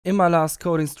In my last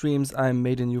coding streams I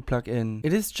made a new plugin.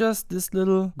 It is just this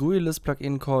little GUI-less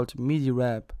plugin called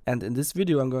MIDIWrap, and in this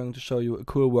video I'm going to show you a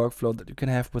cool workflow that you can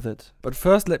have with it. But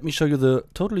first let me show you the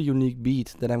totally unique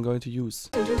beat that I'm going to use.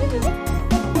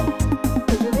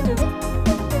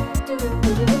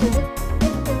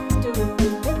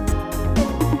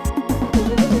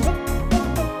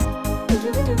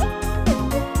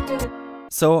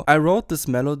 So I wrote this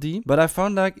melody, but I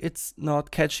found like it's not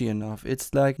catchy enough.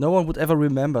 It's like no one would ever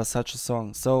remember such a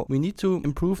song. So we need to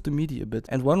improve the MIDI a bit.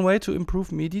 And one way to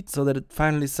improve MIDI so that it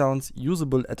finally sounds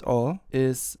usable at all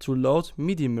is to load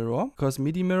MIDIMirror, because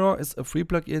MIDIMirror is a free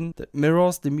plugin that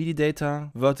mirrors the MIDI data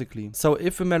vertically. So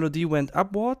if a melody went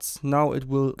upwards, now it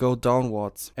will go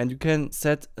downwards. And you can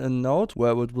set a note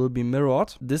where it will be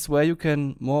mirrored. This way you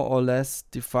can more or less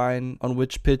define on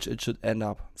which pitch it should end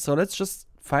up. So let's just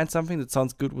find something that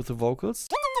sounds good with the vocals.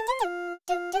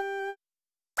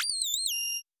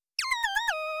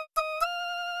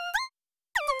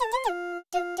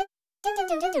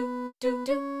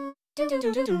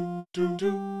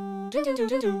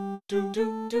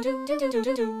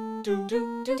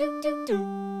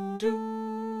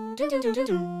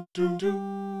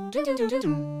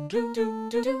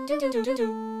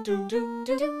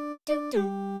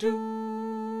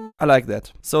 I like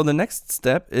that. So the next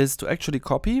step is to actually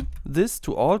copy this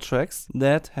to all tracks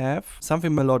that have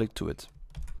something melodic to it.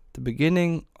 The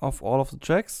beginning of all of the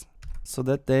tracks, so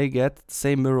that they get the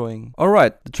same mirroring.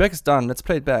 Alright, the track is done. Let's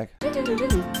play it back.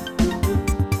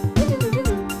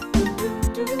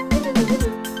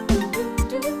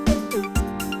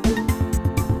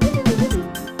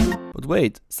 But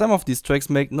wait, some of these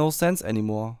tracks make no sense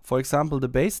anymore. For example, the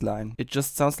bass line. It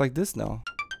just sounds like this now.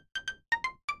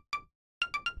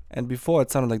 And before it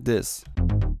sounded like this.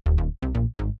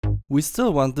 We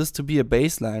still want this to be a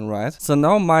bass line, right? So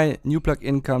now my new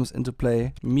plugin comes into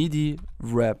play,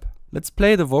 MIDIWrap. Let's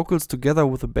play the vocals together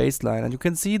with the bass line, and you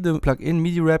can see the plugin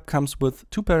MIDIWrap comes with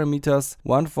two parameters,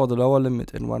 one for the lower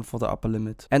limit and one for the upper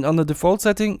limit. And on the default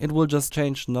setting it will just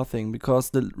change nothing, because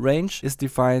the range is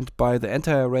defined by the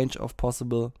entire range of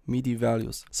possible MIDI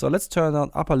values. So let's turn on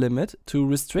upper limit to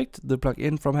restrict the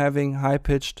plugin from having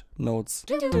high-pitched notes.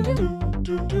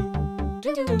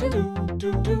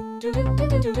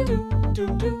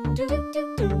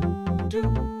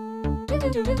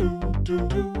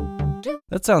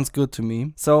 That sounds good to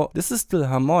me. So this is still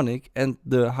harmonic and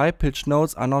the high-pitched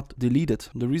notes are not deleted.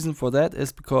 The reason for that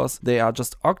is because they are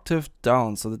just octaved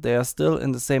down, so that they are still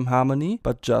in the same harmony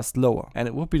but just lower. And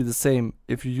it would be the same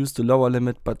if you use the lower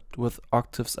limit but with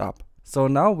octaves up. So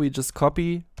now we just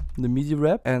copy the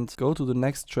MIDIWrap and go to the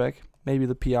next track, maybe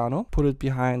the piano, put it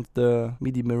behind the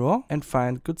MIDIMirror and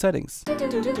find good settings.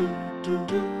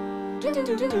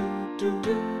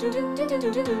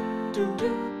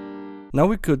 Now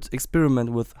we could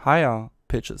experiment with higher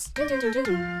pitches.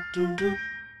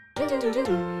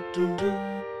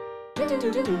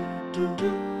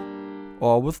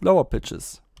 Or with lower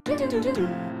pitches.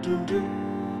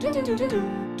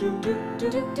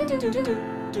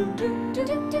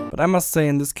 But I must say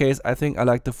in this case I think I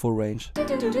like the full range.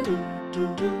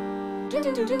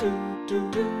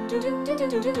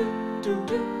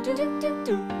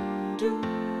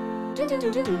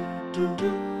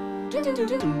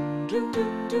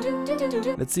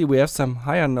 Let's see, we have some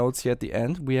higher notes here at the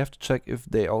end. We have to check if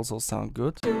they also sound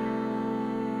good. Yeah,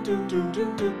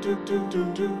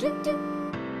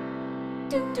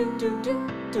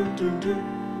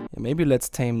 maybe let's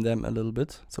tame them a little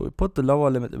bit. So we put the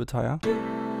lower limit a bit higher.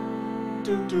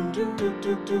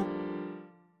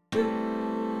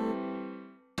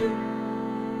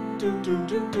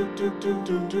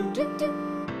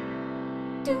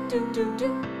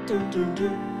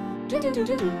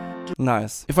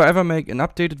 Nice. If I ever make an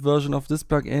updated version of this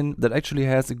plugin that actually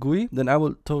has a GUI, then I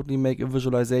will totally make a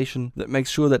visualization that makes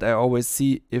sure that I always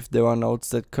see if there are notes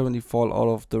that currently fall out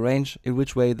of the range, in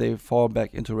which way they fall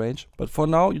back into range. But for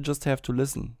now you just have to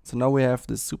listen. So now we have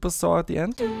this super saw at the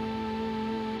end.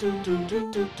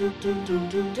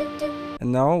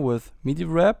 And now with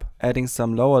MIDIWrap adding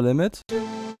some lower limit.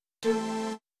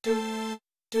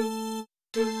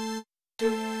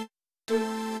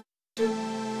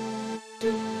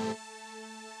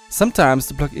 Sometimes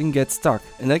the plugin gets stuck.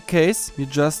 In that case, you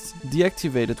just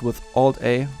deactivate it with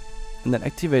Alt-A and then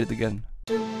activate it again.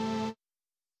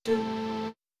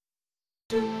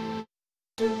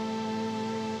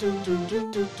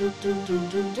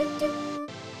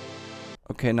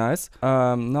 Okay, nice.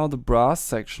 Now the brass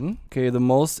section. Okay, the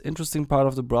most interesting part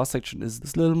of the brass section is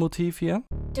this little motif here.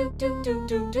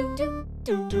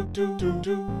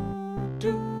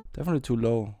 Definitely too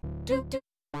low.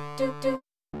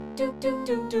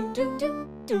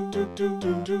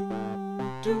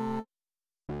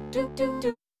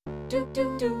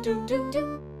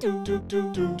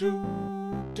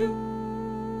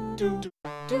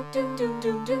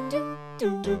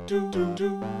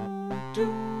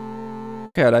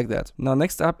 Okay, I like that. Now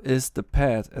next up is the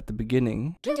pad at the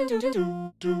beginning.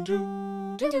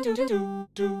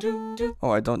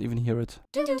 Oh, I don't even hear it.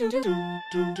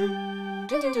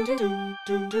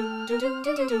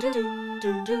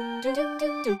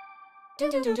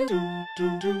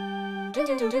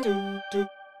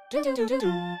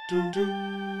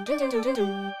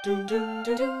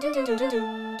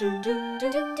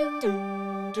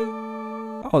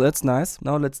 Oh, that's nice.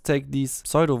 Now let's take these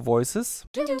pseudo voices.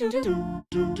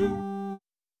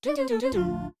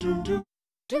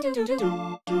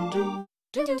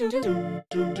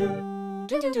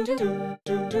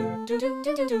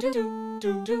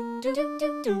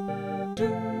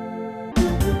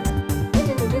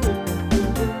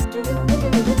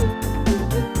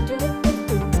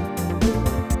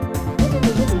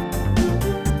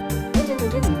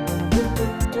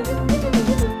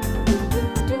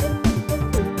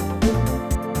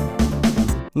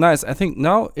 Nice, I think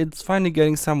now it's finally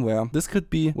getting somewhere. This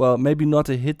could be, well, maybe not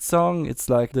a hit song. It's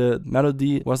like the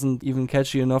melody wasn't even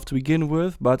catchy enough to begin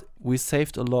with, but we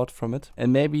saved a lot from it.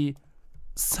 And maybe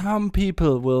some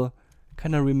people will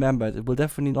kind of remember it. It will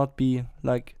definitely not be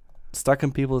like stuck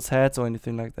in people's heads or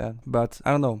anything like that. But I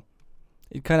don't know.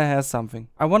 It kind of has something.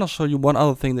 I want to show you one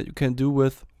other thing that you can do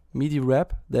with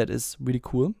MIDIWrap that is really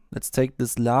cool. Let's take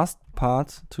this last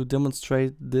part to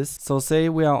demonstrate this. So say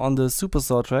we are on the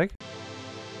supersaw track.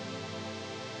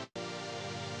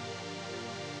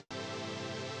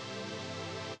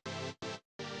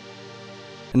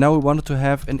 And now we wanted to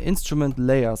have an instrument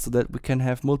layer so that we can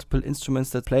have multiple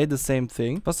instruments that play the same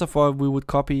thing. First of all, we would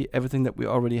copy everything that we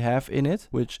already have in it,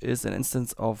 which is an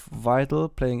instance of Vital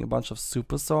playing a bunch of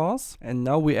supersaws. And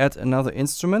now we add another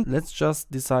instrument. Let's just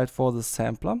decide for the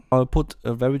sampler. I'll put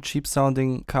a very cheap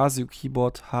sounding Casio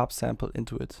keyboard harp sample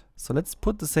into it. So let's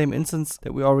put the same instance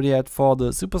that we already had for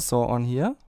the supersaw on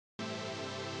here.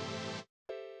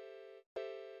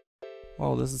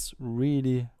 Wow, this is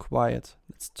really quiet.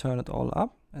 Let's turn it all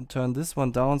up and turn this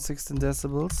one down 16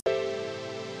 decibels.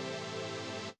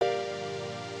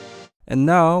 And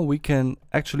now we can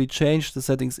actually change the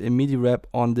settings in MIDIWrap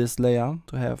on this layer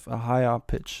to have a higher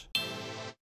pitch.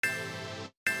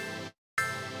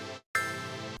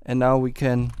 And now we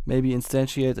can maybe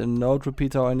instantiate a note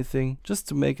repeater or anything, just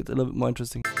to make it a little bit more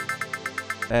interesting.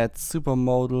 Add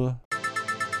supermodal.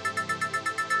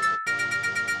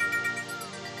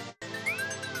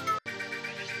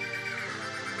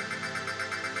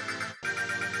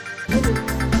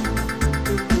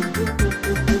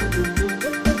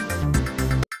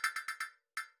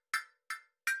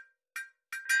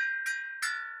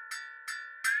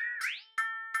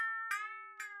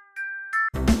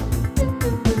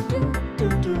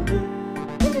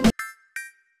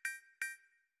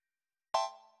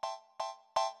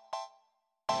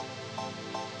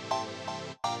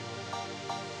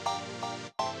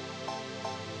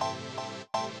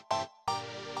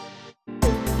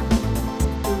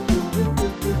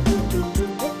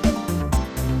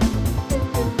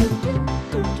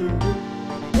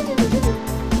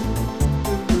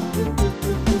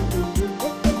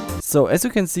 So as you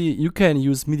can see, you can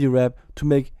use MIDIWrap to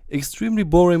make extremely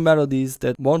boring melodies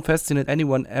that won't fascinate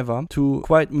anyone ever to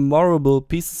quite memorable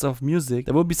pieces of music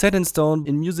that will be set in stone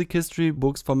in music history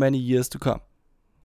books for many years to come.